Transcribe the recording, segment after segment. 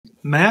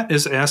Matt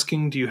is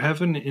asking, do you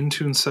have an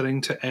Intune setting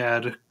to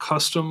add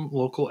custom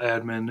local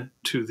admin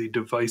to the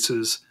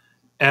device's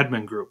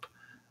admin group?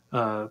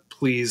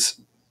 Please,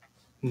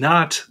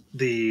 not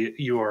the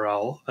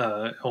URL,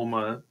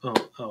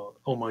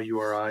 OMA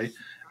URI,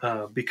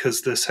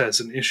 because this has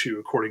an issue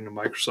according to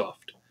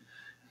Microsoft.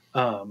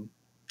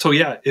 So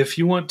yeah, if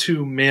you want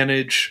to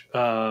manage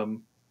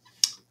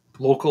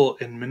local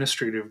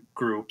administrative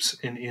groups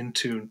in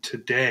Intune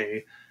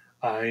today,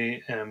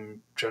 I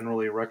am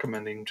generally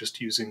recommending just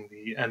using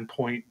the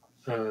endpoint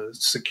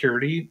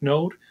security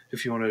node.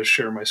 If you want to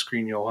share my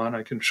screen, Johan,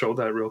 I can show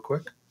that real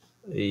quick.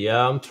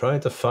 Yeah, I'm trying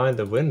to find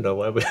the window.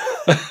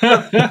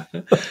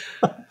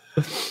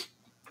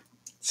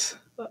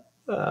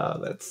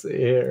 Let's see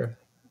here.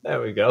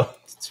 There we go.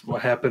 That's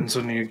what happens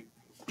when you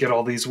get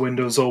all these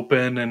windows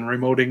open and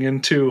remoting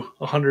into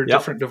 100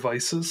 different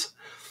devices.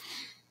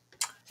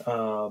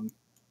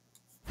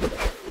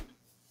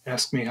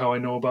 Ask me how I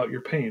know about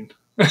your pain.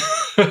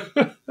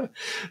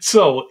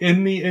 So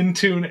in the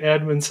Intune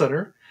Admin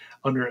Center,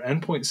 under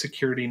Endpoint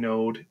Security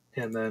Node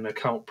and then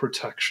Account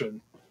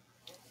Protection,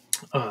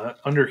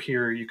 under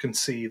here you can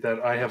see that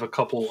I have a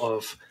couple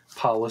of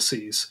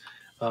policies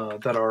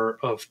that are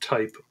of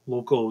type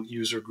Local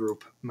User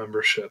Group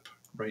Membership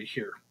right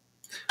here.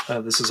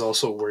 This is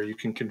also where you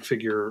can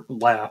configure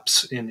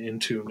laps in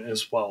Intune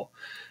as well.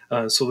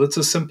 So that's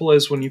as simple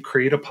as when you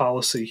create a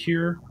policy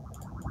here,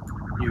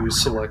 you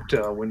select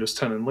Windows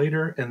 10 and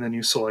later, and then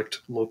you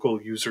select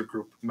Local User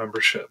Group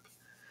Membership.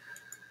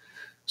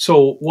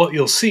 So what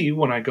you'll see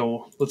when I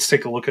go, let's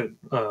take a look at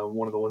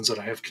one of the ones that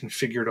I have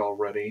configured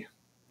already.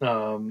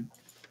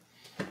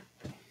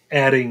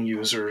 Adding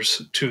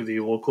users to the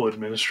local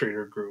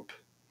administrator group.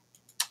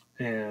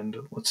 And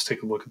let's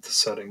take a look at the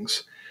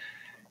settings.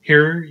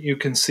 Here you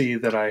can see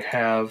that I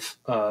have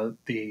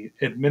the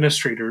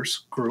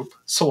administrators group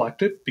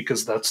selected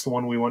because that's the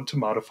one we want to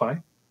modify.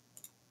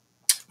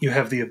 You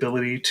have the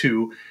ability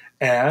to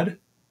add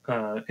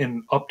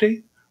and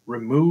update,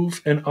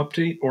 remove and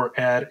update, or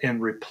add and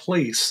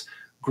replace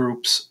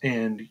groups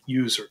and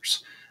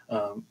users.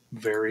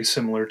 Very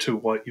similar to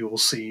what you will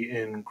see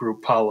in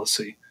group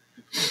policy.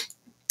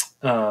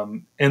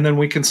 And then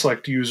we can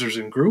select users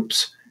and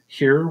groups.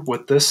 Here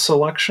with this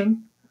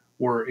selection,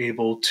 we're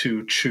able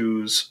to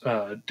choose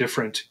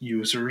different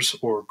users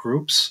or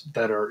groups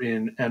that are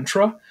in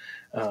Entra.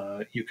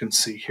 You can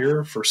see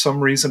here, for some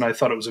reason, I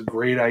thought it was a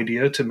great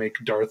idea to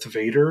make Darth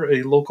Vader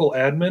a local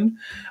admin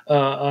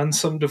on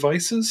some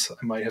devices.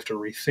 I might have to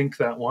rethink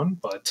that one,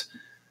 but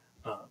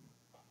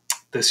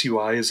this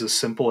UI is as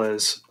simple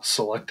as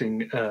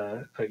selecting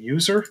a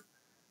user,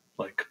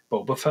 like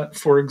Boba Fett,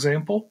 for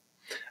example,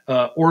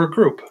 or a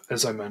group,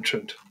 as I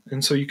mentioned.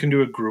 And so you can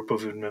do a group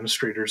of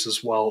administrators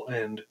as well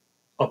and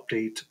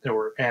update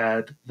or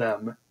add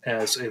them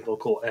as a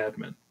local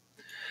admin.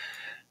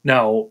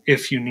 Now,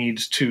 if you need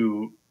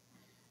to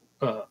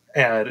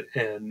add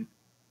an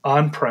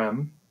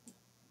on-prem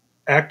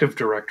Active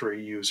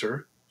Directory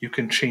user, you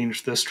can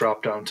change this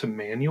drop-down to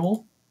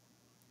manual.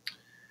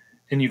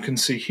 And you can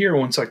see here,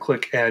 once I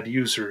click Add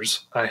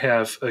Users, I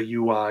have a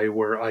UI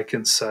where I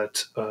can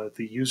set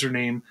the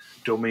username,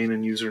 domain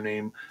and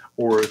username,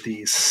 or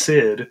the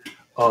SID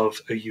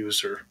of a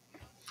user.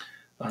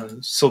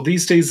 So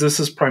these days, this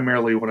is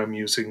primarily what I'm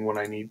using when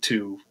I need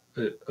to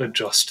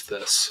adjust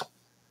this.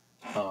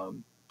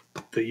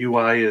 The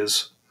UI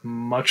is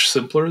much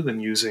simpler than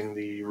using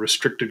the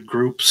restricted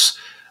groups,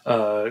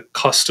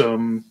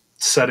 custom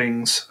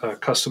settings,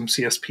 custom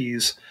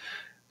CSPs.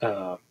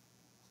 I'm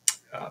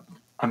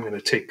going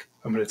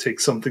to take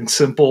something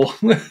simple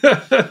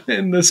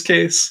in this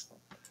case.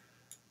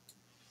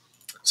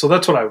 So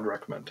that's what I would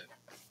recommend.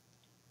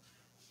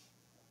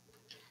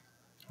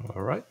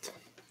 All right.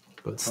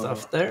 Good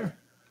stuff there.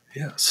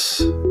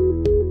 Yes.